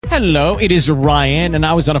Hello, it is Ryan, and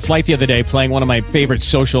I was on a flight the other day playing one of my favorite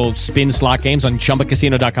social spin slot games on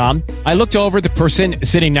ChumbaCasino.com. I looked over at the person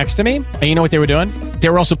sitting next to me, and you know what they were doing? They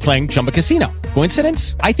were also playing Chumba Casino.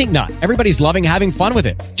 Coincidence? I think not. Everybody's loving having fun with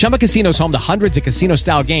it. Chumba Casino is home to hundreds of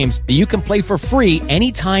casino-style games that you can play for free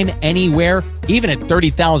anytime, anywhere, even at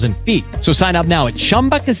 30,000 feet. So sign up now at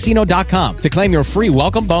ChumbaCasino.com to claim your free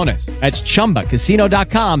welcome bonus. That's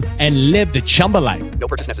ChumbaCasino.com and live the Chumba life. No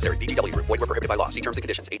purchase necessary. VGW. Void where prohibited by law. See terms and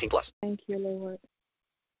conditions. 18+. Thank you, Lord.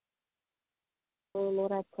 Oh,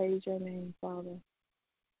 Lord, I praise your name, Father.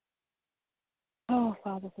 Oh,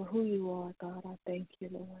 Father, for who you are, God, I thank you,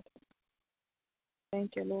 Lord.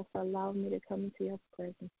 Thank you, Lord, for allowing me to come into your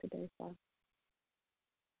presence today, Father.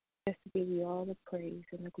 Just to give you all the praise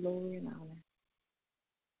and the glory and honor.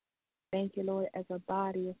 Thank you, Lord, as a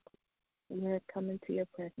body, we're coming to your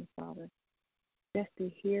presence, Father, just to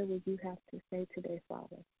hear what you have to say today,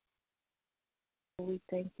 Father. We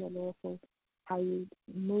thank you, Lord, for how you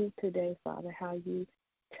moved today, Father, how you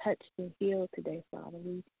touched and healed today, Father.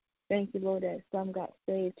 We thank you, Lord, that some got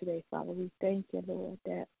saved today, Father. We thank you, Lord,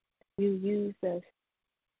 that you used us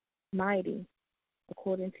mighty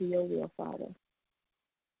according to your will, Father.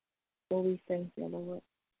 So we thank you, Lord.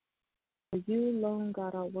 For you alone,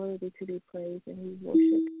 God, are worthy to be praised, and we worship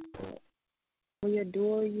you, Lord. We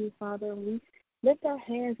adore you, Father. We lift our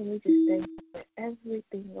hands and we just thank you for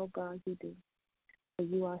everything, oh God, you do. For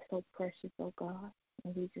you are so precious, oh God,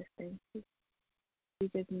 and we just thank you. We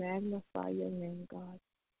just magnify your name, God.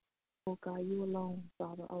 Oh God, you alone,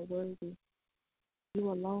 Father, are worthy. You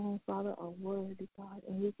alone, Father, are worthy, God.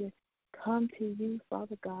 And we can come to you,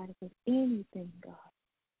 Father God, with anything, God.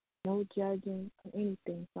 No judging or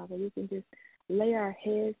anything, Father. We can just lay our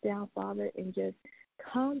heads down, Father, and just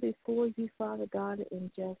come before you, Father God,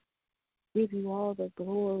 and just give you all the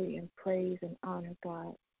glory and praise and honor,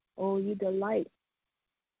 God. Oh, you delight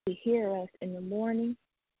to hear us in the morning,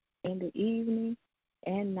 in the evening,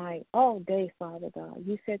 and night, all day, Father God.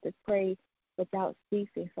 You said to pray without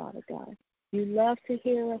ceasing, Father God. You love to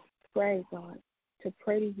hear us pray, God, to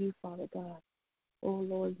pray to you, Father God. Oh,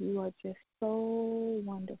 Lord, you are just so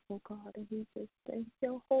wonderful, God, and we just thank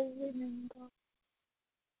your holy name, God.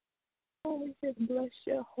 Oh, we just bless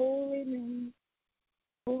your holy name.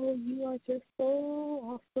 Oh, you are just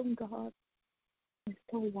so awesome, God, and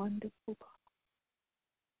so wonderful, God.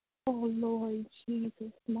 Oh, Lord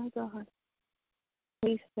Jesus, my God,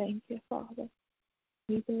 we thank you, Father.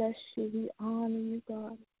 We bless you, we honor you,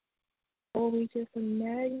 God. Oh, we just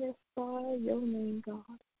magnify your name, God.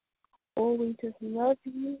 Oh, we just love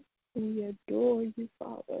you and we adore you,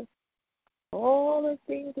 Father. All the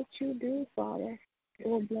things that you do, Father.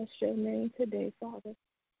 Oh, bless your name today, Father.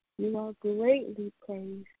 You are greatly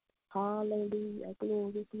praised. Hallelujah.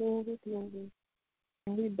 Glory, glory, glory.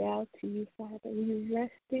 And we bow to you, Father. We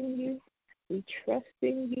rest in you. We trust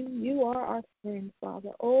in you. You are our friend, Father.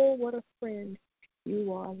 Oh, what a friend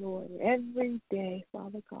you are, Lord. Every day,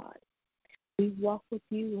 Father God, we walk with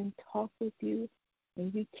you and talk with you,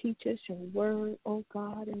 and you teach us your word, oh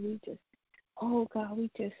God, and we just, oh God, we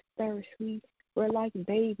just thirst. We're like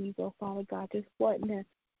babies, oh Father God, just wanting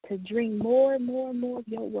to drink more and more and more of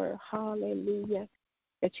your word. Hallelujah.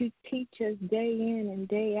 That you teach us day in and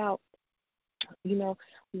day out, you know,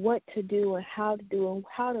 what to do and how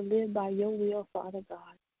to live by your will, Father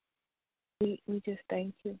God. We just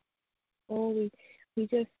thank you. Oh, we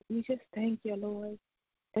just thank you, Lord,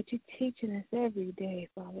 that you're teaching us every day,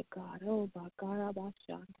 Father God. Oh, my God,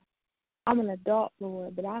 I'm an adult,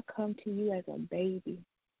 Lord, but I come to you as a baby.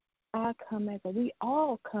 We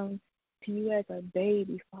all come to you as a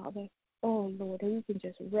baby, Father. Oh, Lord, that we can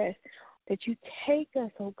just rest, that you take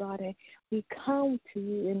us, oh God, and we come to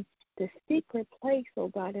you in the secret place, oh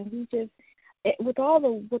God, and we just, with all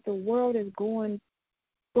what the world is going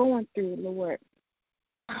through, Lord,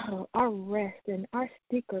 our rest and our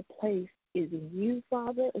secret place is in you,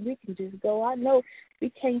 Father, and we can just go. I know we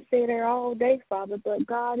can't stay there all day, Father, but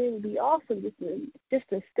God, it would be awesome just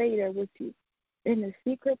to stay there with you in the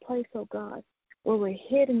secret place, oh God, where we're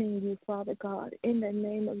hidden in you, Father God, in the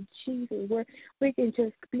name of Jesus, where we can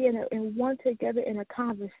just be in one together in a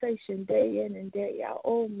conversation day in and day out.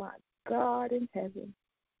 Oh, my God in heaven,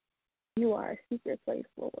 you are a secret place,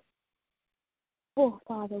 Lord. Oh,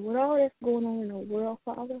 Father, with all that's going on in the world,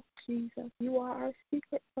 Father, Jesus, you are our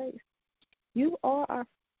secret place. You are our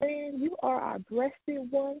friend. You are our breasted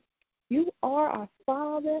one. You are our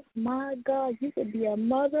Father, my God. You could be a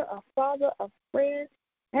mother, a father, a friend.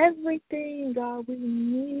 Everything, God, we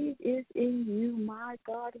need is in you, my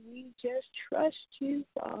God. We just trust you,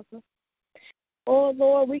 Father. Oh,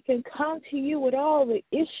 Lord, we can come to you with all the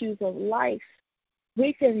issues of life.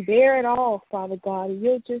 We can bear it all, Father God, and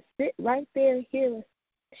you'll just sit right there and hear us.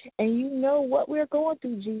 And you know what we're going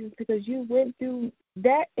through, Jesus, because you went through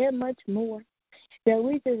that and much more. That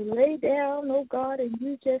we just lay down, oh God, and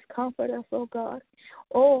you just comfort us, oh God.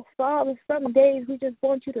 Oh, Father, some days we just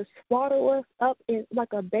want you to swaddle us up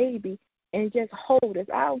like a baby and just hold us.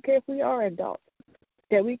 I don't care if we are adults.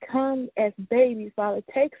 That we come as babies, Father.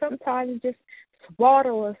 Take some time and just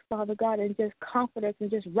swaddle us, Father God, and just comfort us and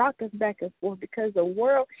just rock us back and forth because the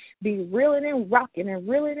world be reeling and rocking,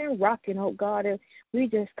 oh God. And we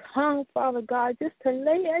just come, Father God, just to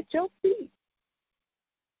lay at your feet.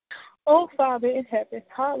 Oh, Father in heaven,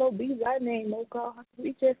 hallowed be thy name, oh God.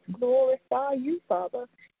 We just glorify you, Father,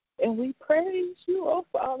 and we praise you, oh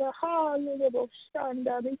Father. Hallelujah.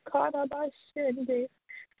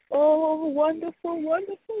 Oh, wonderful,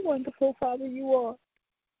 wonderful, wonderful, Father, you are.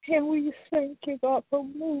 And we thank you, God, for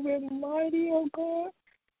moving mighty, oh God.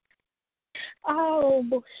 Oh,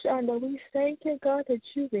 Boshanda, we thank you, God, that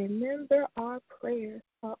you remember our prayers,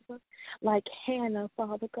 Father, like Hannah,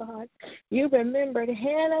 Father God. You remembered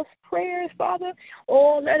Hannah's prayers, Father.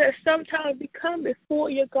 Oh, let us sometimes come before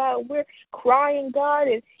you, God. We're crying, God,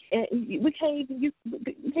 and we can't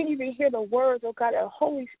even hear the words, oh God. The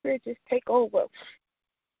Holy Spirit just take over.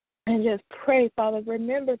 And just pray, Father.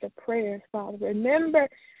 Remember the prayers, Father. Remember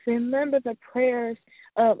the prayers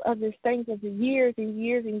of the saints of the years and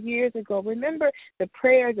years and years ago. Remember the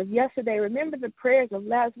prayers of yesterday. Remember the prayers of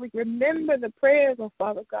last week. Remember the prayers of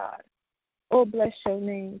Father God. Oh, bless your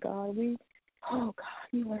name, God. Oh, God,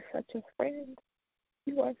 you are such a friend.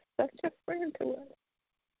 You are such a friend to us.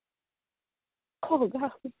 Oh,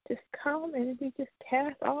 God, we just come and we just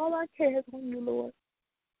cast all our cares on you, Lord.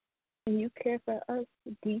 And you care for us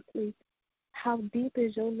deeply. How deep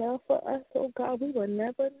is your love for us, oh God? We will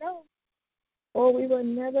never know. Oh, we will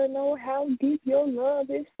never know how deep your love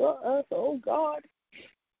is for us, oh God.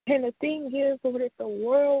 And the thing is, Lord, if the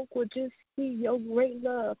world would just see your great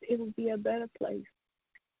love, it would be a better place.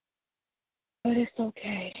 But it's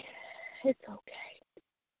okay. It's okay.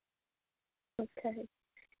 Okay.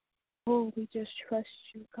 Oh, we just trust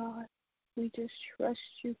you, God. We just trust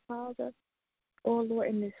you, Father. Oh, Lord,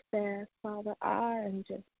 in this fast, Father, I am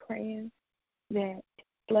just praying that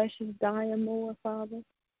flesh is dying more, Father,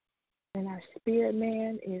 and our spirit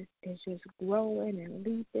man is just growing and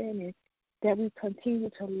leaping, and that we continue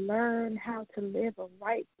to learn how to live a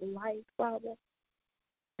right life, Father,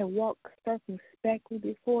 and walk circumspectly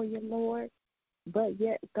before you, Lord, but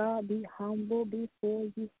yet, God, be humble before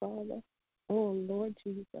you, Father. Oh, Lord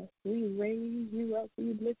Jesus, we raise you up,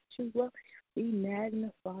 we lift you up, we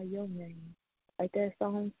magnify your name. Like that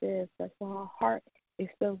song says, that's why our heart is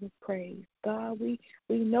filled with praise. God, we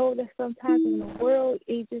know that sometimes in the world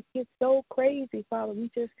it just gets so crazy, Father. We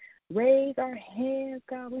just raise our hands,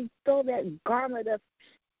 God. We throw that garment of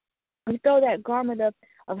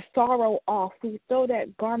sorrow off. We throw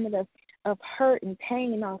that garment of hurt and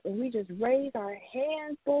pain off, and we just raise our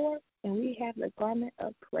hands, Lord, and we have the garment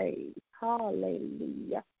of praise.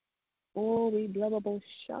 Hallelujah. Oh, we blah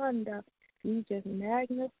shanda. We just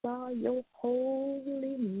magnify your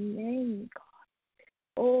holy name, God.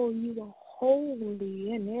 Oh, you are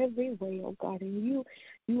holy in every way, oh God, and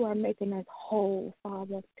you are making us whole,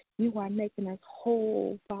 Father. You are making us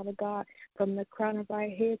whole, Father God, from the crown of our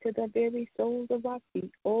head to the very soles of our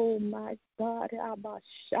feet. Oh, my God, Abba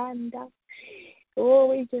Shanda. Oh,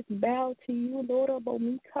 we just bow to you, Lord.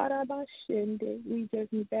 We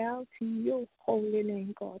just bow to your holy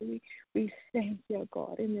name, God. We thank you,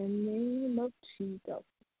 God, in the name of Jesus.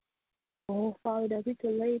 Oh, Father, that we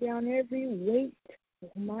can lay down every weight,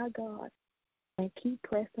 oh, my God, and keep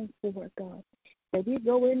pressing forward, God. That we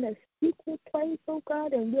go in the secret place, oh,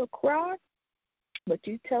 God, and we'll cry, but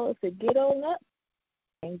you tell us to get on up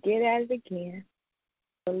and get at it again.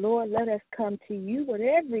 The Lord, let us come to you with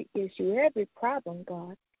every issue, every problem,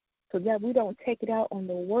 God, so that we don't take it out on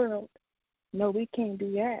the world. No, we can't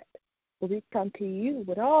do that. But we come to you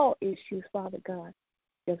with all issues, Father God,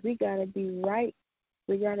 because we got to be right.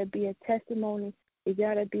 We got to be a testimony. We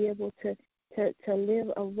got to be able to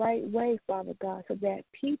live a right way, Father God, so that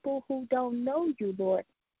people who don't know you, Lord,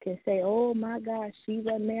 can say, oh, my God, she's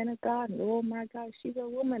a man of God, and oh, my God, she's a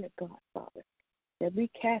woman of God, Father. That we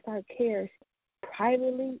cast our cares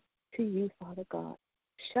privately to you, Father God.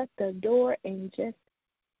 Shut the door and just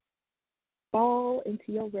fall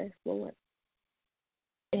into your rest, Lord,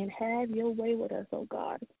 and have your way with us, oh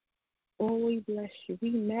God. Oh, we bless you. We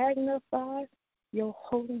magnify your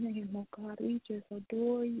holy name, oh God. We just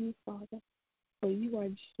adore you, Father, for you are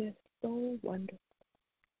just so wonderful.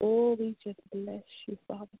 Oh, we just bless you,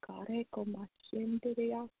 Father God.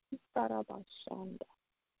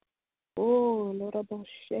 Oh, Lord of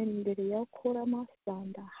Oshendia,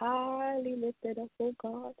 Koramasanda, highly lifted up, oh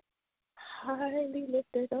God. Highly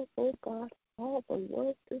lifted up, oh God. All the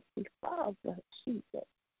world to see, Father Jesus.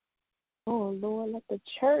 Oh, Lord, let the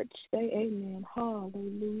church say amen.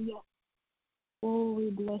 Hallelujah. Oh, we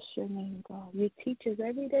bless your name, God. You teach us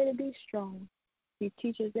every day to be strong. You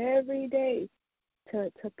teach us every day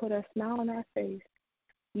to put a smile on our face.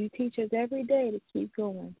 You teach us every day to keep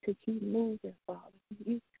going, to keep moving, Father.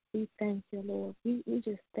 We thank you, Lord. We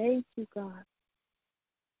just thank you, God.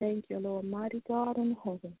 Thank you, Lord. Mighty God in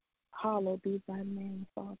heaven. Hallowed be thy name,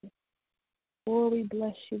 Father. Lord, we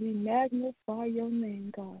bless you. We magnify your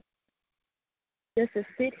name, God. Just to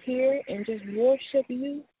sit here and just worship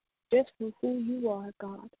you just for who you are,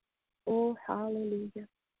 God. Oh, hallelujah.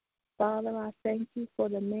 Father, I thank you for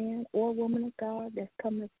the man or woman of God that's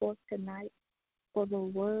coming forth tonight, for the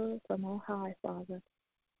word from on high, Father.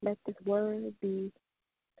 Let this word be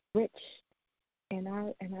rich in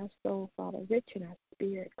our soul, Father, rich in our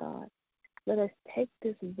spirit, God. Let us take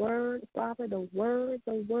this word, Father, the word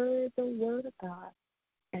of God,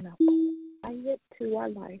 and apply it to our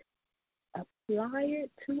life. Apply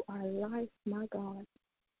it to our life, my God.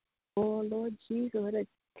 Oh, Lord Jesus, let it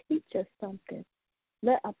teach us something.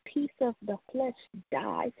 Let a piece of the flesh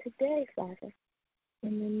die today, Father,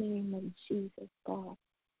 in the name of Jesus, God.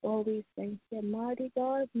 Oh, we thank you, mighty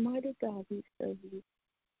God, we serve you.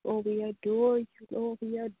 Oh, we adore you, Lord,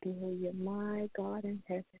 we adore you, my God in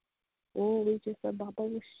heaven. Oh, we just about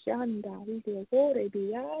Shanda, we do glory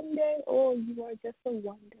beyond it. Oh, you are just a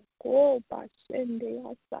wonder. Oh, Bashende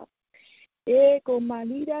Asa. Ego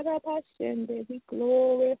Manida Bashende, we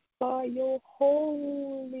glorify your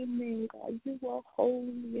holy name, God. You are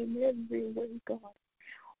holy in every way, God.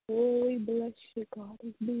 Oh, we bless you, God.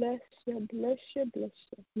 Bless you,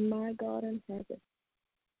 my God in heaven.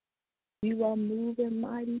 You are moving,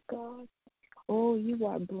 mighty God. Oh, you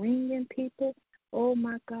are bringing people, oh,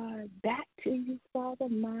 my God, back to you, Father,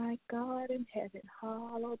 my God in heaven.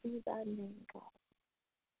 Hallowed be thy name, God.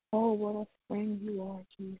 Oh, what a friend you are,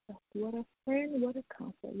 Jesus. What a friend, what a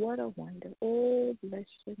comfort, what a wonder. Oh, bless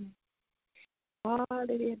your name.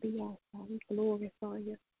 Hallelujah be our God. We glorify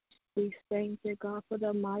you. We thank you, God, for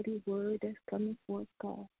the mighty word that's coming forth,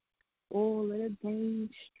 God. Oh, let it bring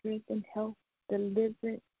strength and health,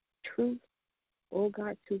 deliverance, truth, oh,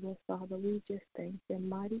 God, to us, Father. We just thank you,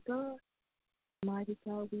 mighty God. Mighty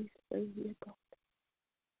God, we serve you, God.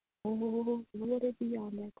 Oh, glory be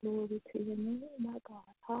on that. Glory to your name, my God.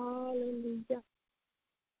 Hallelujah.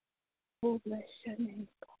 Oh, bless your name,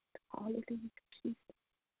 God. Hallelujah, Jesus.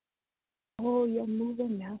 Oh, you're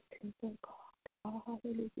moving mountains, oh, God.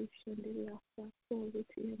 Hallelujah. Glory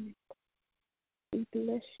to your name. We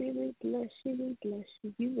bless you, we bless you, we bless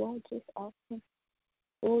you. You are just awesome.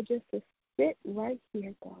 Oh, just to sit right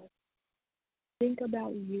here, God. Think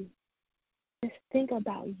about you. Just think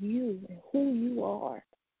about you and who you are.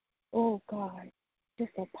 Oh, God.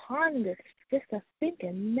 Just to ponder, just to think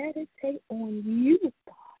and meditate on you,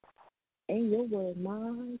 God. And your word,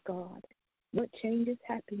 my God. What changes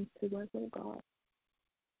happen to us, oh, God.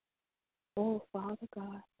 Oh, Father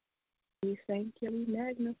God. We thank you. We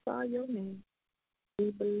magnify your name.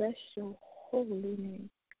 We bless your holy name.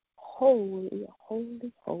 Holy,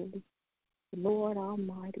 holy, holy. Lord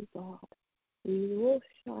Almighty God. We worship.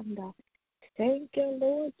 Thank you,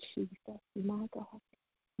 Lord Jesus, my God.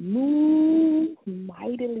 Move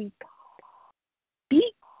mightily, God.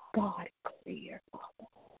 Speak, God, clear, Father.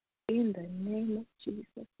 In the name of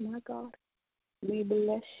Jesus, my God. We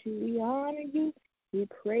bless you. We honor you. We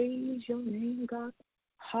praise your name, God.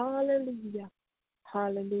 Hallelujah.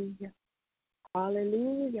 Hallelujah.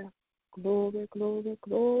 Hallelujah. Glory, glory,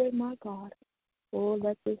 glory, my God. Oh,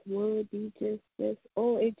 let this word be just this.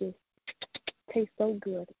 Oh, it just tastes so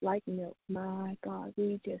good, like milk. My God,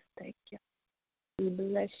 we just thank you. We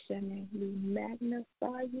bless your name. We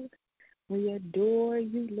magnify you. We adore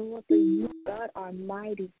you, Lord, for you, God, are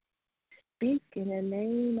mighty. Speak in the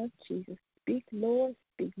name of Jesus. Speak, Lord,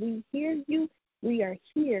 speak. We hear you. We are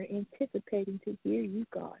here anticipating to hear you,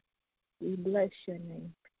 God. We bless your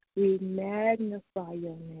name. We magnify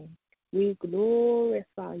your name. We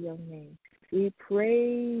glorify your name. We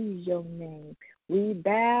praise your name. We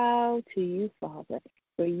bow to you, Father,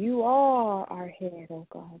 for you are our head, oh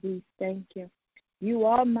God. We thank you. You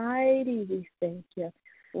are mighty. We thank you.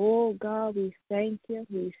 Oh God, we thank you.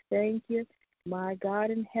 We thank you. My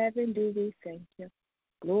God in heaven, do we thank you.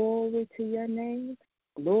 Glory to your name.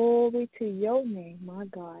 Glory to your name, my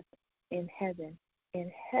God, in heaven.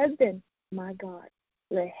 In heaven, my God.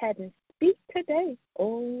 Let heaven speak today.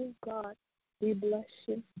 Oh God, we bless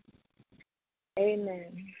you.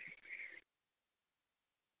 Amen.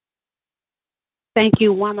 Thank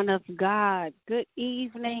you, woman of God. Good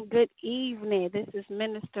evening. Good evening. This is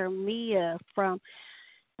Minister Mia from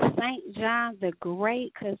St. John the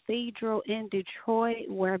Great Cathedral in Detroit,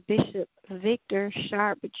 where Bishop Victor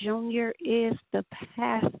Sharp Jr. is the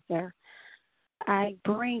pastor. I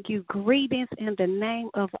bring you greetings in the name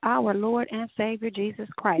of our Lord and Savior Jesus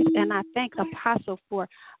Christ. And I thank Apostle for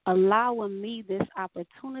allowing me this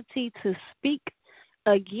opportunity to speak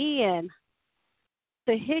again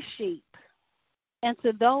to his sheep and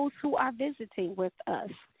to those who are visiting with us.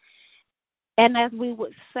 And as we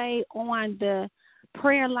would say on the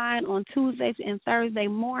prayer line on Tuesdays and Thursday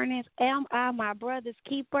mornings, am I my brother's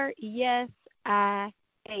keeper? Yes, I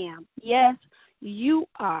am. Yes, you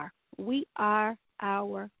are. We are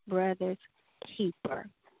our brother's keeper.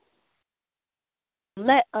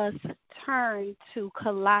 Let us turn to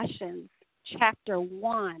Colossians chapter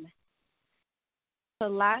 1.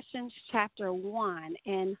 Colossians chapter 1.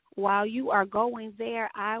 And while you are going there,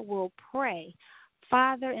 I will pray.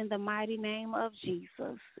 Father, in the mighty name of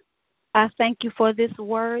Jesus, I thank you for this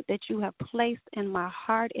word that you have placed in my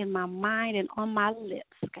heart, in my mind, and on my lips,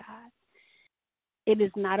 God. It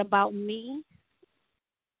is not about me.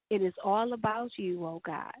 It is all about you, oh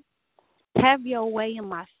God. Have your way in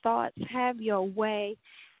my thoughts. Have your way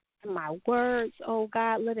in my words, oh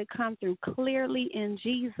God. Let it come through clearly in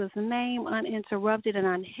Jesus' name, uninterrupted and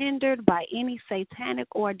unhindered by any satanic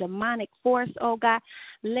or demonic force, oh God.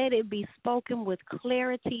 Let it be spoken with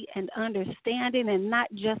clarity and understanding and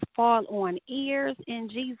not just fall on ears in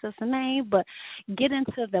Jesus' name, but get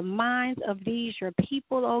into the minds of these your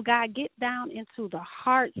people, oh God. Get down into the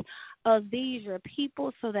hearts of these your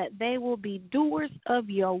people so that they will be doers of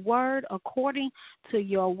your word according to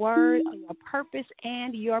your word, your purpose,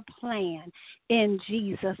 and your plan. In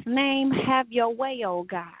Jesus' name, have your way, oh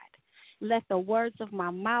God. Let the words of my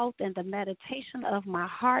mouth and the meditation of my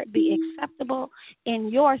heart be acceptable in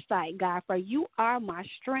your sight, God, for you are my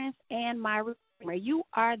strength and my redeemer. You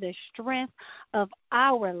are the strength of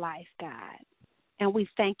our life, God, and we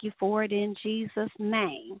thank you for it in Jesus'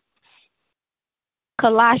 name.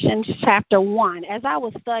 Colossians chapter 1. As I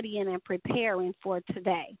was studying and preparing for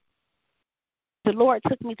today, the Lord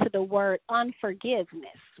took me to the word unforgiveness.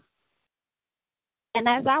 And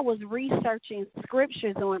as I was researching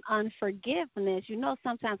scriptures on unforgiveness, you know,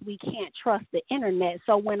 sometimes we can't trust the internet.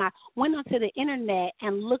 So when I went onto the internet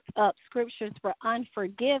and looked up scriptures for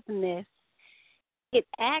unforgiveness, it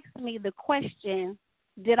asked me the question,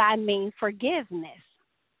 did I mean forgiveness?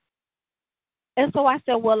 And so I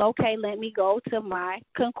said, well, okay, let me go to my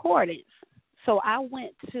concordance. So I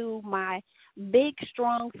went to my Big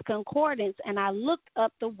Strong's Concordance and I looked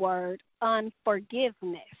up the word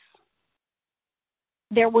unforgiveness.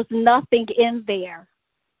 There was nothing in there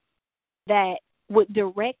that would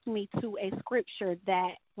direct me to a scripture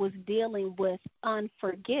that was dealing with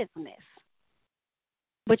unforgiveness.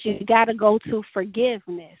 But you got to go to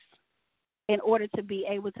forgiveness in order to be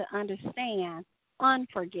able to understand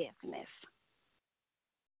unforgiveness.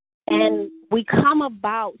 And we come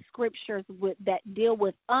about scriptures that deal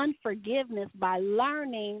with unforgiveness by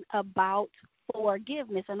learning about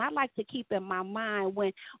forgiveness. And I like to keep in my mind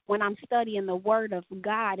when I'm studying the word of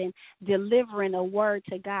God and delivering a word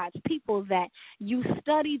to God's people that you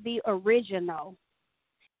study the original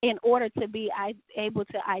in order to be able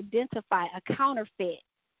to identify a counterfeit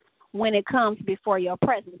when it comes before your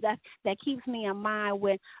presence. That keeps me in mind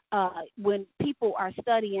when people are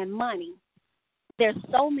studying money. There's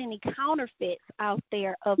so many counterfeits out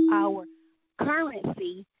there of our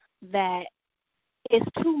currency that it's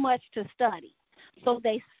too much to study. So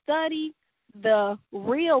they study the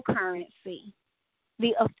real currency,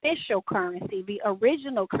 the official currency, the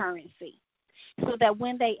original currency, so that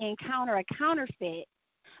when they encounter a counterfeit,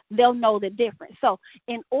 they'll know the difference. So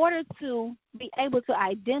in order to be able to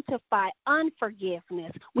identify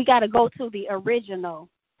unforgiveness, we got to go to the original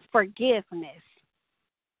forgiveness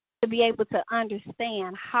to be able to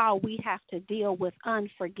understand how we have to deal with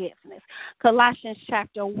unforgiveness. Colossians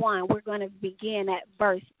chapter 1, we're going to begin at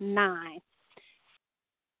verse 9.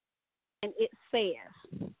 And it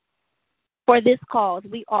says, for this cause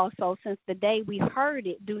we also, since the day we heard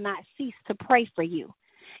it, do not cease to pray for you,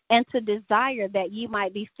 and to desire that ye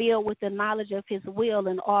might be filled with the knowledge of his will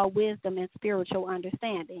and all wisdom and spiritual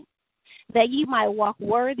understanding, that ye might walk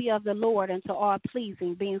worthy of the Lord unto all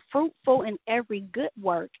pleasing, being fruitful in every good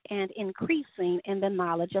work and increasing in the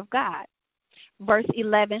knowledge of God. Verse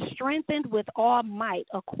 11, strengthened with all might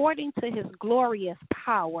according to his glorious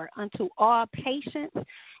power unto all patience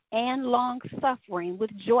and long-suffering with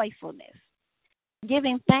joyfulness,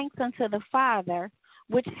 giving thanks unto the Father,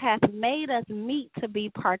 which hath made us meet to be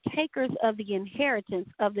partakers of the inheritance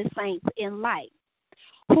of the saints in light,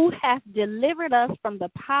 who hath delivered us from the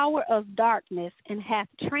power of darkness and hath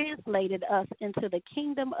translated us into the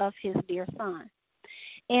kingdom of his dear Son,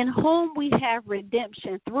 in whom we have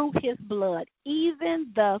redemption through his blood, even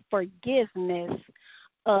the forgiveness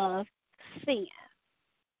of sin.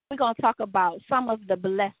 We're going to talk about some of the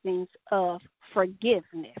blessings of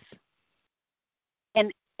forgiveness.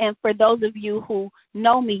 And for those of you who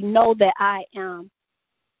know me, know that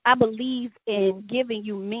I believe in giving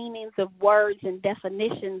you meanings of words and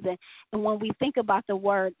definitions. And when we think about the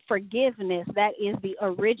word forgiveness, that is the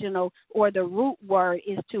original or the root word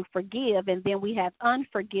is to forgive. And then we have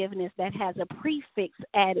unforgiveness that has a prefix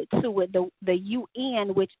added to it, the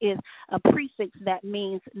UN, which is a prefix that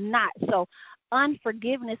means not. So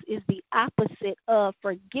unforgiveness is the opposite of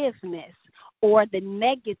forgiveness or the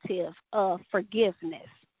negative of forgiveness.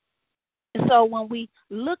 So when we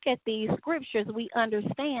look at these scriptures, we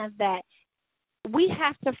understand that we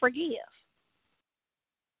have to forgive.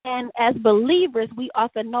 And as believers, we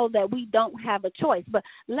often know that we don't have a choice. But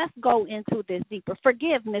let's go into this deeper.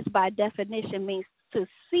 Forgiveness, by definition, means to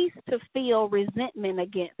cease to feel resentment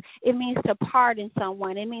against. It means to pardon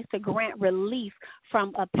someone. It means to grant relief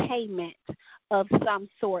from a payment of some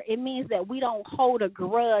sort. It means that we don't hold a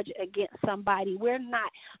grudge against somebody. We're not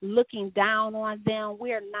looking down on them.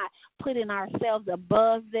 We're not putting ourselves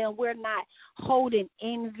above them. We're not holding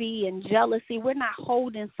envy and jealousy. We're not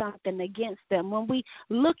holding something against them. When we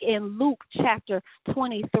look in Luke chapter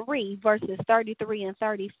 23, verses 33 and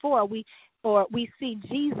 34, we see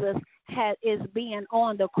Jesus is being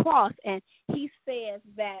on the cross, and he says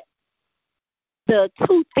that the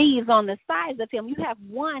two thieves on the sides of him, you have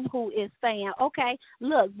one who is saying, okay,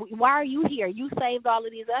 look, why are you here? You saved all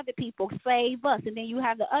of these other people. Save us. And then you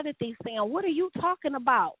have the other thief saying, what are you talking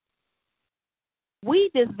about? We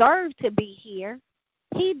deserve to be here.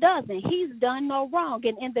 He doesn't. He's done no wrong.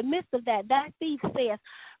 And in the midst of that, that thief says,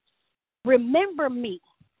 remember me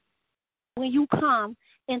when you come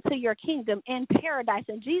into your kingdom in paradise.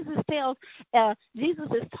 And Jesus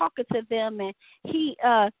is talking to them, and he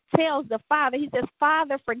tells the Father, he says,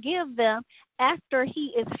 Father, forgive them. After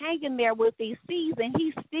he is hanging there with these thieves, and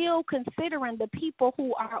he's still considering the people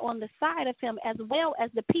who are on the side of him, as well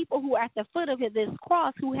as the people who are at the foot of this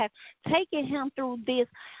cross, who have taken him through this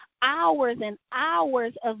hours and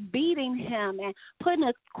hours of beating him and putting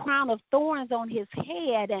a crown of thorns on his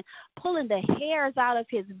head and pulling the hairs out of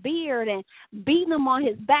his beard and beating him on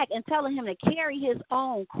his back and telling him to carry his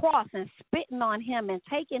own cross and spitting on him and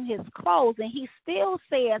taking his clothes. And he still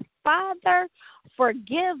says, Father,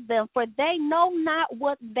 forgive them, for they know not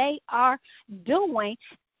what they are doing.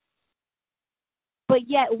 But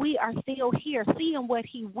yet we are still here seeing what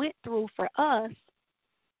he went through for us.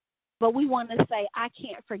 But we want to say, I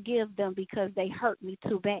can't forgive them because they hurt me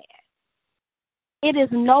too bad. It is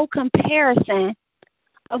no comparison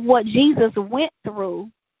of what Jesus went through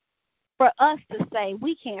for us to say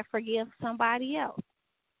we can't forgive somebody else.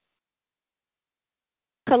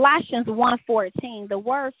 Colossians 1:14, the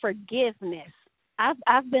word forgiveness.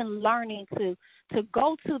 I've been learning to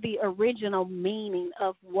go to the original meaning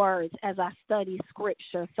of words as I study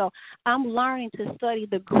scripture. So I'm learning to study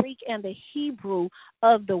the Greek and the Hebrew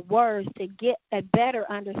of the words to get a better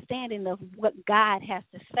understanding of what God has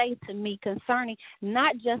to say to me concerning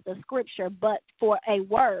not just a scripture, but for a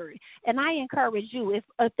word. And I encourage you, if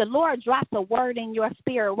the Lord drops a word in your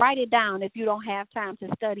spirit, write it down if you don't have time to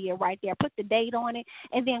study it right there. Put the date on it,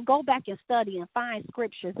 and then go back and study and find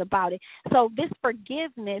scriptures about it. So this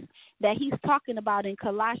forgiveness that he's talking about in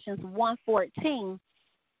Colossians 1:14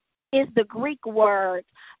 is the Greek word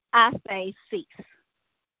aphesis.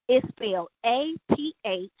 It's spelled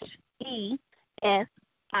APHESIS.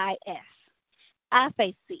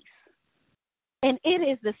 Aphesis. And it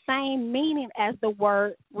is the same meaning as the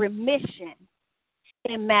word remission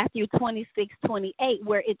in Matthew 26:28,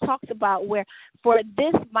 where it talks about where for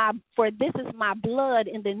this is my blood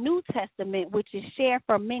in the New Testament, which is shared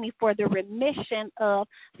for many for the remission of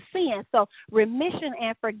sin. So remission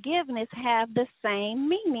and forgiveness have the same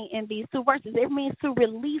meaning in these two verses. It means to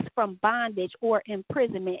release from bondage or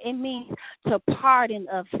imprisonment. It means to pardon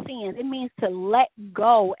of sins. It means to let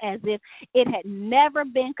go as if it had never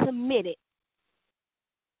been committed.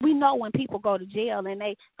 We know when people go to jail and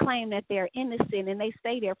they claim that they're innocent and they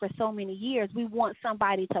stay there for so many years, we want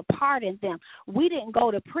somebody to pardon them. We didn't go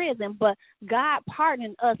to prison, but God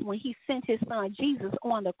pardoned us when he sent his son Jesus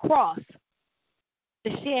on the cross to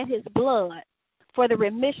shed his blood for the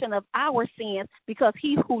remission of our sins, because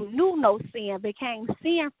he who knew no sin became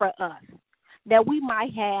sin for us, that we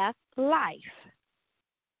might have life.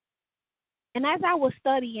 And as I was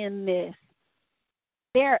studying this,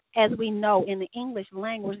 There, as we know in the English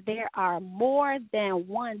language, there are more than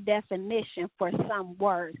one definition for some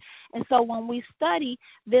words. And so when we study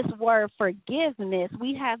this word forgiveness,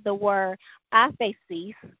 we have the word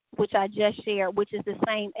aphesis, which I just shared, which is the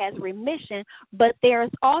same as remission, but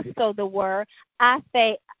there's also the word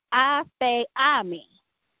apheimi, APHIEMI.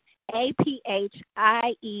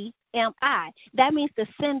 That means to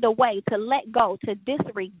send away, to let go, to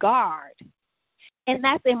disregard. And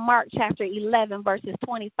that's in Mark chapter 11, verses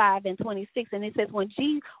 25 and 26. And it says, when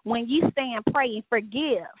ye stand praying,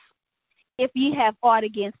 forgive if ye have aught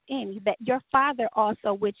against any, that your Father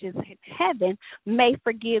also which is in heaven may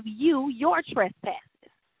forgive you your trespasses.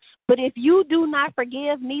 But if you do not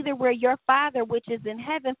forgive, neither will your Father which is in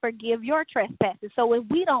heaven forgive your trespasses. So if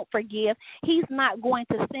we don't forgive, he's not going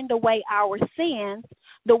to send away our sins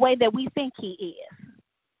the way that we think he is.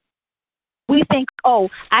 We think, oh,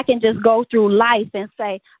 I can just go through life and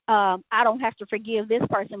say, I don't have to forgive this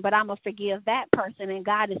person, but I'm going to forgive that person. And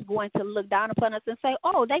God is going to look down upon us and say,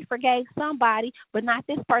 oh, they forgave somebody, but not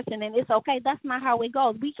this person, and it's okay. That's not how it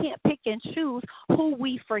goes. We can't pick and choose who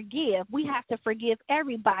we forgive. We have to forgive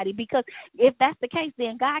everybody, because if that's the case,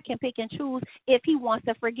 then God can pick and choose if he wants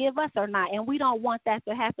to forgive us or not. And we don't want that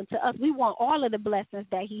to happen to us. We want all of the blessings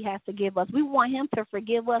that he has to give us. We want him to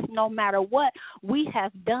forgive us no matter what we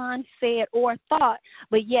have done, said, or thought,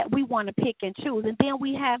 but yet we want to pick and choose. And then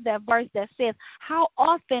we have that verse that says, how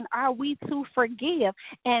often are we to forgive?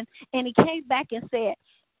 And he came back and said,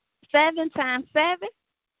 7 times 7?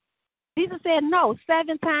 Jesus said, no,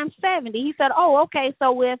 7 times 70. He said, oh, okay,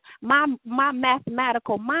 so if my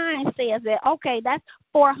mathematical mind says that, okay, that's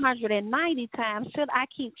 490 times, should I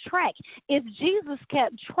keep track? If Jesus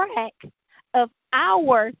kept track of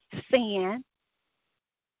our sin,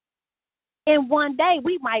 in one day,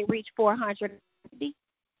 we might reach 450.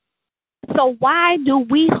 So why do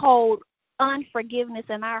we hold unforgiveness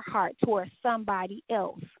in our heart towards somebody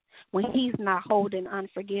else when he's not holding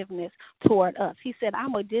unforgiveness toward us? He said,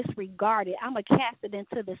 I'm going to disregard it. I'm going to cast it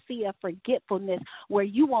into the sea of forgetfulness where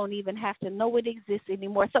you won't even have to know it exists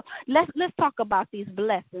anymore. So let's talk about these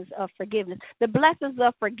blessings of forgiveness. The blessings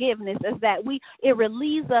of forgiveness is that it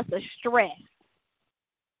relieves us of stress.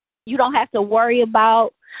 You don't have to worry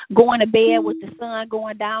about going to bed with the sun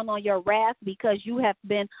going down on your wrath because you have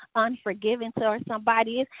been unforgiving to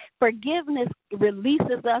somebody. Forgiveness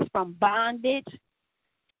releases us from bondage.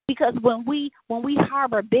 Because when we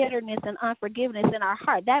harbor bitterness and unforgiveness in our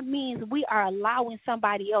heart, that means we are allowing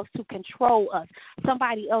somebody else to control us,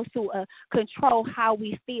 somebody else to control how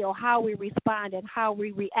we feel, how we respond, and how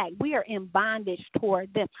we react. We are in bondage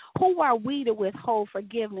toward them. Who are we to withhold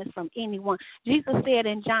forgiveness from anyone? Jesus said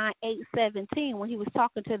in John 8:17, when he was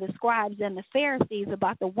talking to the scribes and the Pharisees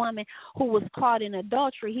about the woman who was caught in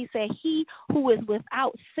adultery, he said, he who is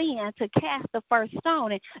without sin to cast the first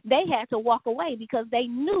stone. And they had to walk away because they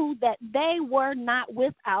knew that they were not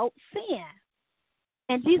without sin.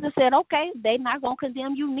 And Jesus said, okay, they're not going to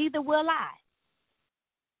condemn you, neither will I.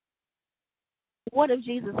 What if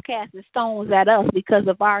Jesus casted stones at us because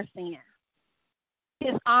of our sin?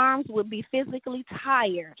 His arms would be physically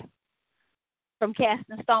tired from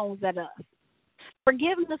casting stones at us.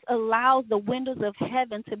 Forgiveness allows the windows of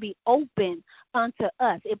heaven to be open unto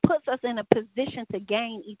us. It puts us in a position to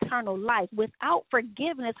gain eternal life. Without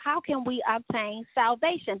forgiveness, how can we obtain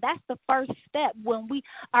salvation? That's the first step when we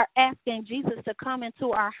are asking Jesus to come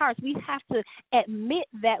into our hearts. We have to admit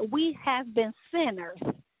that we have been sinners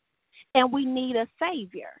and we need a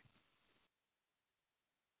Savior.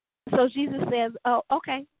 So Jesus says, oh,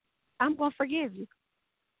 okay, I'm going to forgive you.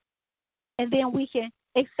 And then we can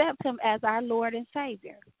accept him as our Lord and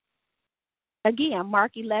Savior. Again,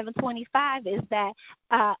 Mark 11:25 is that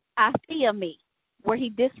apheimi, where he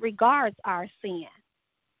disregards our sin.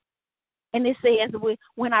 And it says,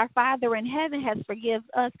 when our Father in heaven has forgiven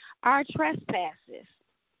us our trespasses,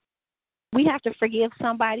 we have to forgive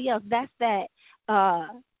somebody else. That's that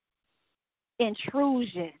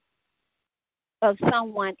intrusion of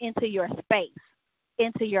someone into your space,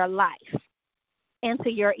 into your life,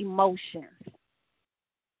 into your emotions.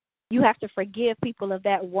 You have to forgive people of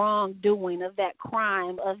that wrongdoing, of that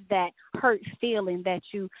crime, of that hurt feeling that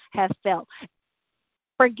you have felt.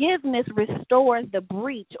 Forgiveness restores the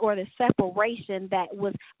breach or the separation that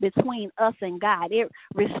was between us and God. It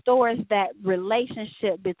restores that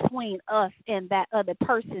relationship between us and that other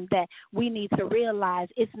person that we need to realize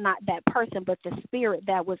it's not that person, but the spirit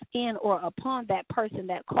that was in or upon that person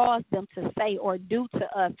that caused them to say or do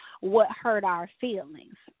to us what hurt our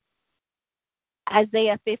feelings.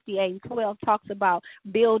 Isaiah 58:12 talks about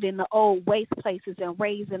building the old waste places and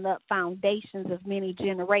raising up foundations of many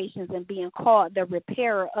generations and being called the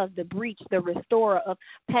repairer of the breach, the restorer of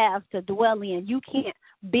paths to dwell in. You can't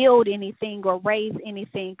build anything or raise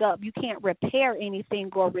anything up. You can't repair anything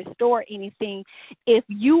or restore anything if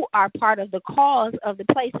you are part of the cause of the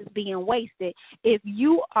places being wasted. If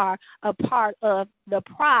you are a part of the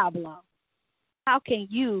problem, how can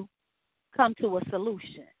you come to a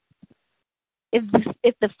solution?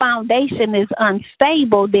 If the foundation is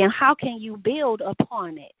unstable, then how can you build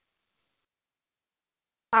upon it?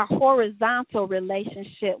 Our horizontal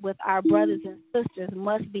relationship with our brothers and sisters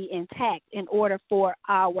must be intact in order for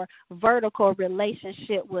our vertical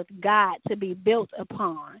relationship with God to be built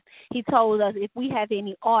upon. He told us if we have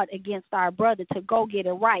any aught against our brother to go get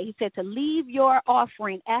it right. He said to leave your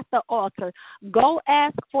offering at the altar, go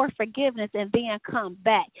ask for forgiveness, and then come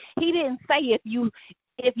back. He didn't say if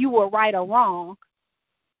you were right or wrong.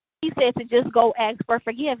 He said to just go ask for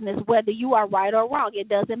forgiveness, whether you are right or wrong. It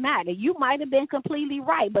doesn't matter. You might have been completely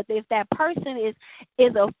right, but if that person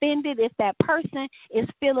is offended, if that person is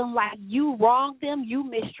feeling like you wronged them, you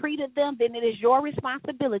mistreated them, then it is your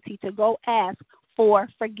responsibility to go ask for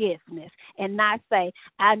forgiveness and not say,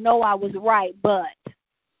 I know I was right, but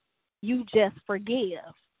you just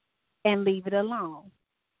forgive and leave it alone.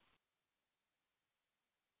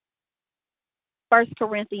 1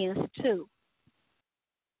 Corinthians 2.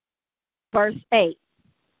 Verse 8,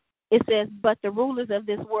 it says, but the rulers of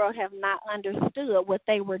this world have not understood what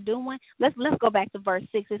they were doing. Let's go back to verse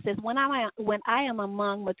 6. It says, when I am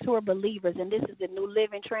among mature believers, and this is the New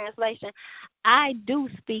Living Translation, I do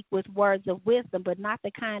speak with words of wisdom, but not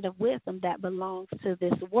the kind of wisdom that belongs to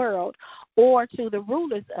this world or to the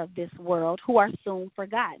rulers of this world who are soon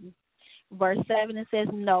forgotten. Verse 7, it says,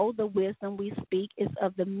 no, the wisdom we speak is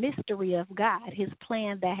of the mystery of God, his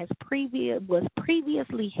plan that was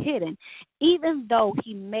previously hidden, even though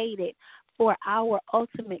he made it for our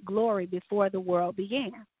ultimate glory before the world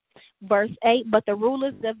began. Verse 8, but the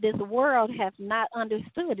rulers of this world have not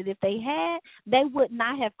understood it. If they had, they would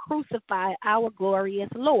not have crucified our glorious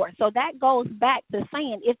Lord. So that goes back to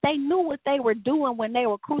saying if they knew what they were doing when they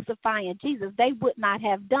were crucifying Jesus, they would not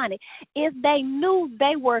have done it. If they knew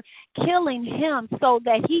they were killing him so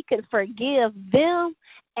that he could forgive them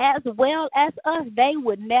as well as us, they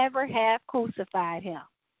would never have crucified him.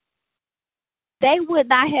 They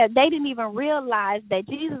didn't even realize that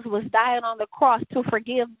Jesus was dying on the cross to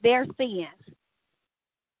forgive their sins.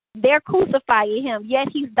 They're crucifying him, yet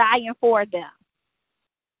he's dying for them.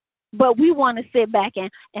 But we want to sit back and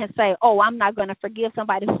say, oh, I'm not going to forgive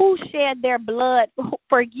somebody. Who shed their blood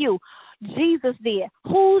for you? Jesus did.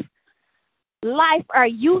 Whose life are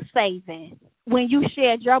you saving when you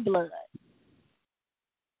shed your blood?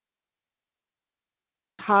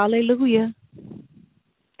 Hallelujah.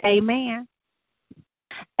 Amen.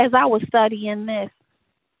 As I was studying this,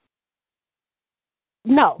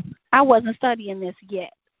 no, I wasn't studying this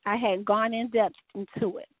yet. I hadn't gone in depth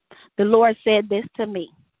into it. The Lord said this to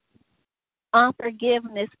me.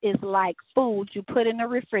 Unforgiveness is like food you put in the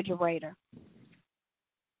refrigerator.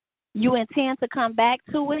 You intend to come back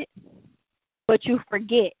to it, but you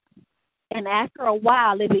forget. And after a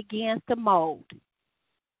while, it begins to mold.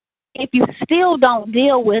 If you still don't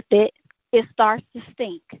deal with it, it starts to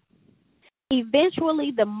stink.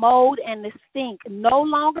 Eventually, the mold and the stink no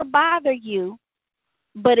longer bother you,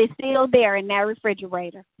 but it's still there in that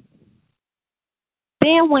refrigerator.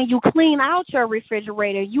 Then when you clean out your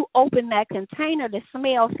refrigerator, you open that container, the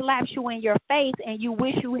smell slaps you in your face, and you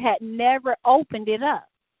wish you had never opened it up.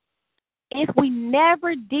 If we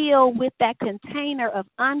never deal with that container of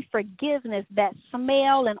unforgiveness, that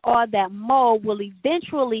smell and all that mold will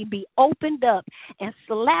eventually be opened up and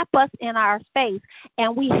slap us in our face,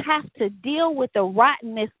 and we have to deal with the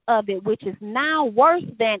rottenness of it, which is now worse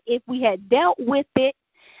than if we had dealt with it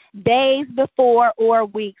days before or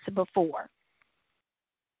weeks before.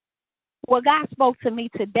 Well, God spoke to me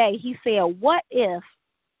today. He said, what if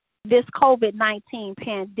this COVID-19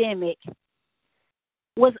 pandemic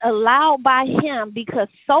was allowed by him because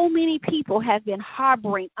so many people have been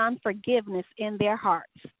harboring unforgiveness in their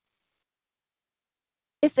hearts?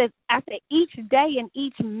 It says, after each day and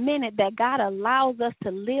each minute that God allows us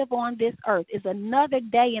to live on this earth is another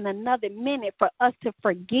day and another minute for us to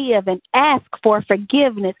forgive and ask for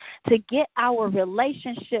forgiveness to get our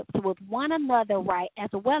relationships with one another right,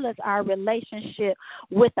 as well as our relationship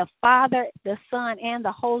with the Father, the Son, and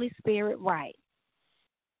the Holy Spirit right.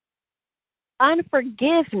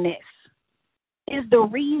 Unforgiveness is the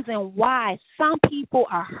reason why some people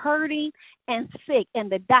are hurting and sick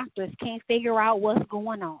and the doctors can't figure out what's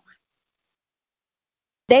going on.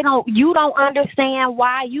 You don't understand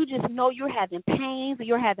why. You just know you're having pains,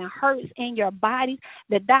 you're having hurts in your body.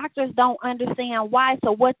 The doctors don't understand why.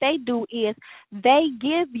 So what they do is they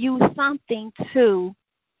give you something to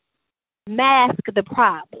mask the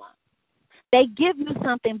problem. They give you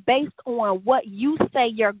something based on what you say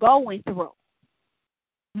you're going through.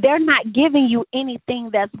 They're not giving you anything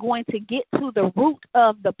that's going to get to the root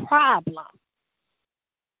of the problem.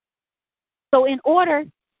 So in order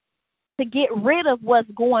to get rid of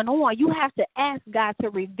what's going on, you have to ask God to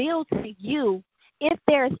reveal to you if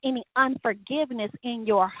there's any unforgiveness in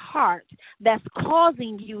your heart that's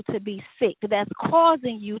causing you to be sick, that's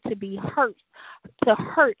causing you to be hurt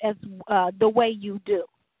as the way you do.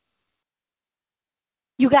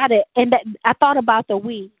 You got to, and I thought about the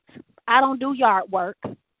weeds. I don't do yard work,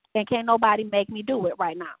 and can't nobody make me do it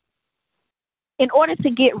right now. In order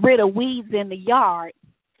to get rid of weeds in the yard,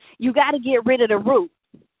 you got to get rid of the root,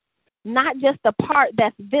 not just the part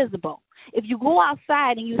that's visible. If you go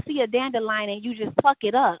outside and you see a dandelion and you just pluck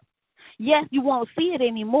it up, yes, you won't see it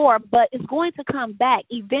anymore, but it's going to come back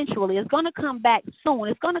eventually. It's going to come back soon.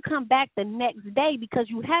 It's going to come back the next day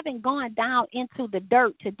because you haven't gone down into the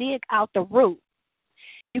dirt to dig out the root.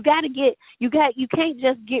 You can't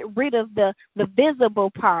just get rid of the visible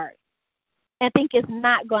part and think it's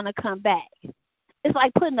not going to come back. It's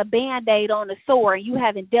like putting a Band-Aid on a sore and you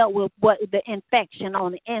haven't dealt with the infection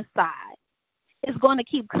on the inside. It's going to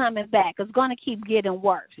keep coming back. It's going to keep getting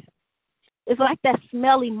worse. It's like that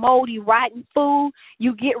smelly, moldy, rotten food.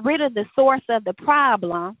 You get rid of the source of the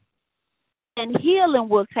problem and healing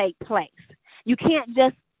will take place. You can't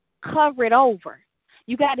just cover it over.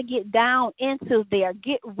 You got to get down into there,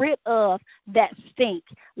 get rid of that stink.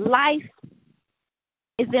 Life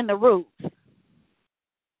is in the roots.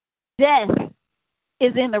 Death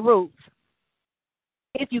is in the roots.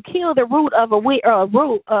 If you kill the root of a weed,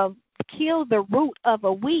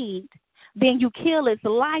 then you kill its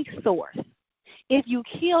life source. If you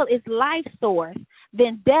kill its life source,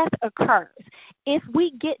 then death occurs. If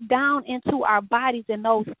we get down into our bodies and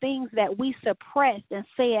those things that we suppressed and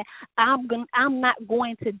said, I'm not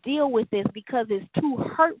going to deal with this because it's too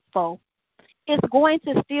hurtful, it's going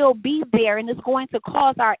to still be there, and it's going to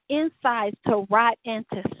cause our insides to rot and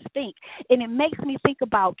to stink. And it makes me think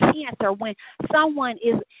about cancer. When someone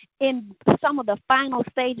is in some of the final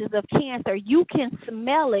stages of cancer, you can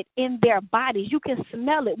smell it in their bodies. You can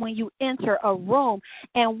smell it when you enter a room.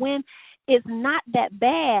 And when it's not that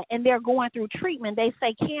bad and they're going through treatment, they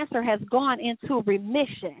say cancer has gone into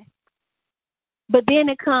remission. But then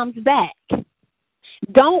it comes back.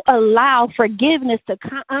 Don't allow unforgiveness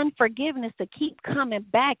to keep coming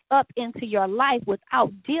back up into your life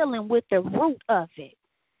without dealing with the root of it.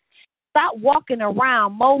 Stop walking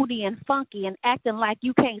around moldy and funky and acting like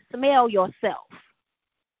you can't smell yourself.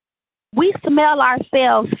 We smell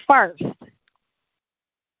ourselves first.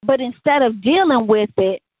 But instead of dealing with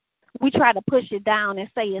it, we try to push it down and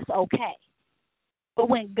say it's okay. But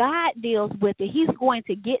when God deals with it, he's going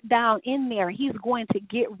to get down in there. He's going to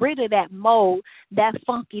get rid of that mold, that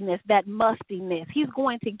funkiness, that mustiness. He's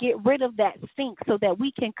going to get rid of that stink so that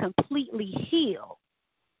we can completely heal.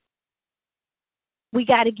 We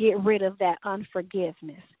got to get rid of that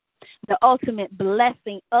unforgiveness. The ultimate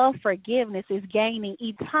blessing of forgiveness is gaining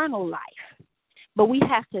eternal life. But we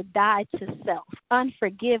have to die to self.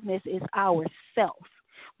 Unforgiveness is our self.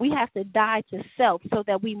 We have to die to self so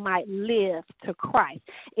that we might live to Christ.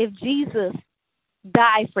 If Jesus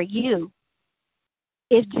died for you,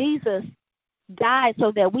 if Jesus died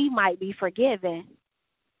so that we might be forgiven,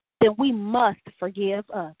 then we must forgive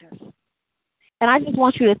others. And I just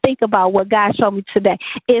want you to think about what God showed me today.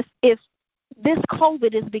 If this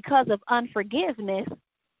COVID is because of unforgiveness,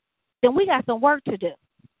 then we got some work to do.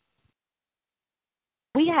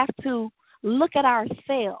 We have to look at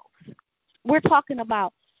ourselves. We're talking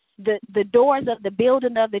about the doors of the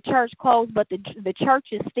building of the church closed, but the church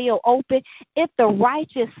is still open. If the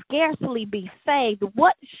righteous scarcely be saved,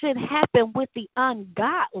 what should happen with the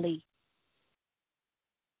ungodly?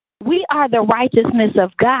 We are the righteousness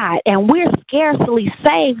of God, and we're scarcely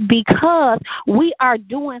saved because we are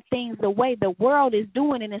doing things the way the world is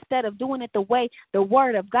doing it instead of doing it the way the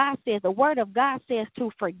Word of God says. The Word of God says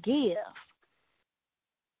to forgive.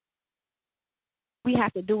 We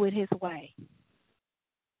have to do it his way.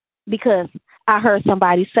 Because I heard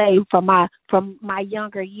somebody say from my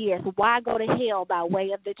younger years, why go to hell by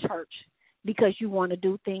way of the church? Because you want to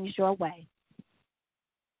do things your way.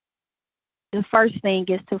 The first thing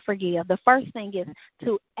is to forgive. The first thing is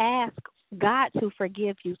to ask God to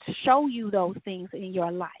forgive you, to show you those things in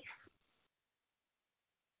your life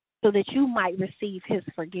so that you might receive his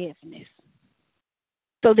forgiveness.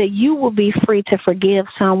 so that you will be free to forgive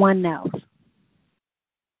someone else.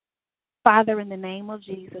 Father, in the name of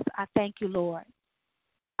Jesus, I thank you, Lord.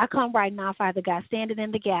 I come right now, Father God, standing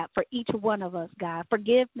in the gap for each one of us, God,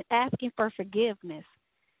 asking for forgiveness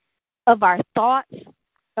of our thoughts,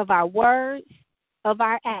 of our words, of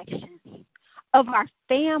our actions, of our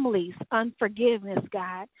families' unforgiveness,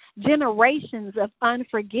 God, generations of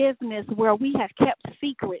unforgiveness where we have kept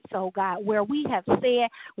secrets, oh God, where we have said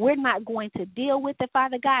we're not going to deal with it,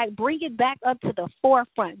 Father God. Bring it back up to the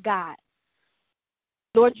forefront, God.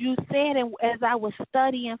 Lord, you said, and as I was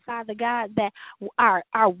studying, Father God, that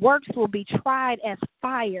our works will be tried as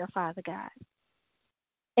fire, Father God.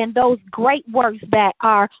 And those great works that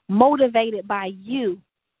are motivated by you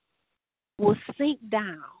will sink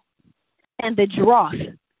down. And the dross,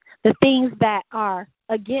 the things that are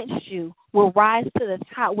against you, will rise to the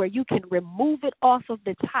top where you can remove it off of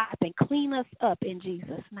the top and clean us up in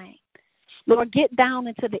Jesus' name. Lord, get down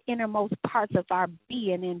into the innermost parts of our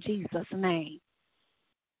being in Jesus' name,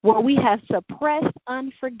 where we have suppressed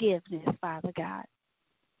unforgiveness, Father God,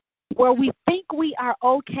 where we think we are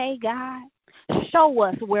okay, God. Show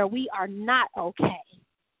us where we are not okay.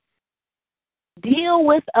 Deal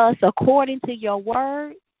with us according to your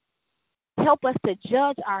word. Help us to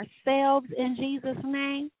judge ourselves in Jesus'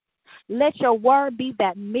 name. Let your word be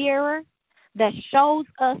that mirror that shows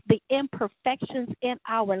us the imperfections in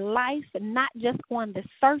our life, not just on the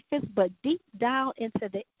surface, but deep down into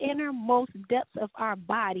the innermost depths of our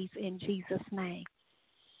bodies in Jesus' name.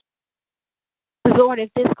 Lord, if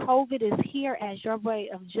this COVID is here as your way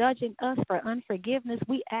of judging us for unforgiveness,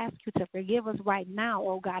 we ask you to forgive us right now,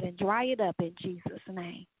 oh God, and dry it up in Jesus'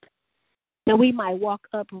 name, that we might walk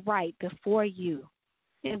upright before you.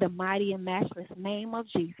 In the mighty and matchless name of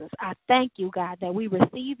Jesus, I thank you, God, that we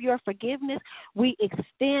receive your forgiveness, we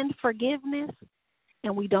extend forgiveness,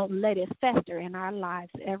 and we don't let it fester in our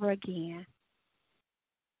lives ever again.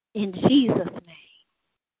 In Jesus' name,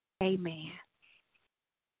 amen.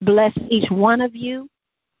 Bless each one of you.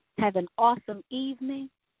 Have an awesome evening,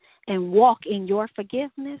 and walk in your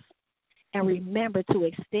forgiveness, and remember to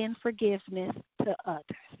extend forgiveness to others.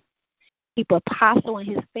 Keep Apostle and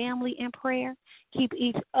his family in prayer. Keep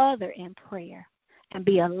each other in prayer. And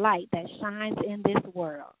be a light that shines in this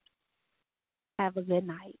world. Have a good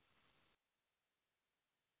night.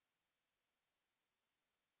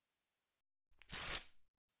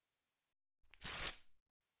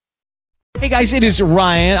 Hey guys, it is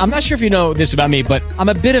Ryan. I'm not sure if you know this about me, but I'm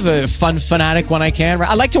a bit of a fun fanatic when I can.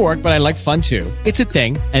 I like to work, but I like fun too. It's a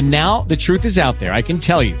thing. And now the truth is out there. I can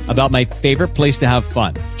tell you about my favorite place to have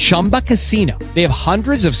fun. Chumba Casino. They have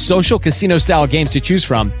hundreds of social casino style games to choose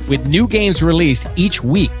from with new games released each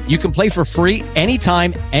week. You can play for free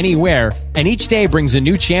anytime, anywhere. And each day brings a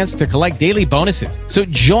new chance to collect daily bonuses. So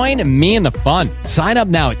join me in the fun. Sign up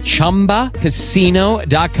now at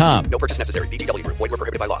ChumbaCasino.com. No purchase necessary. VGW Group. Void where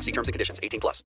prohibited by law. See terms and conditions. 18+.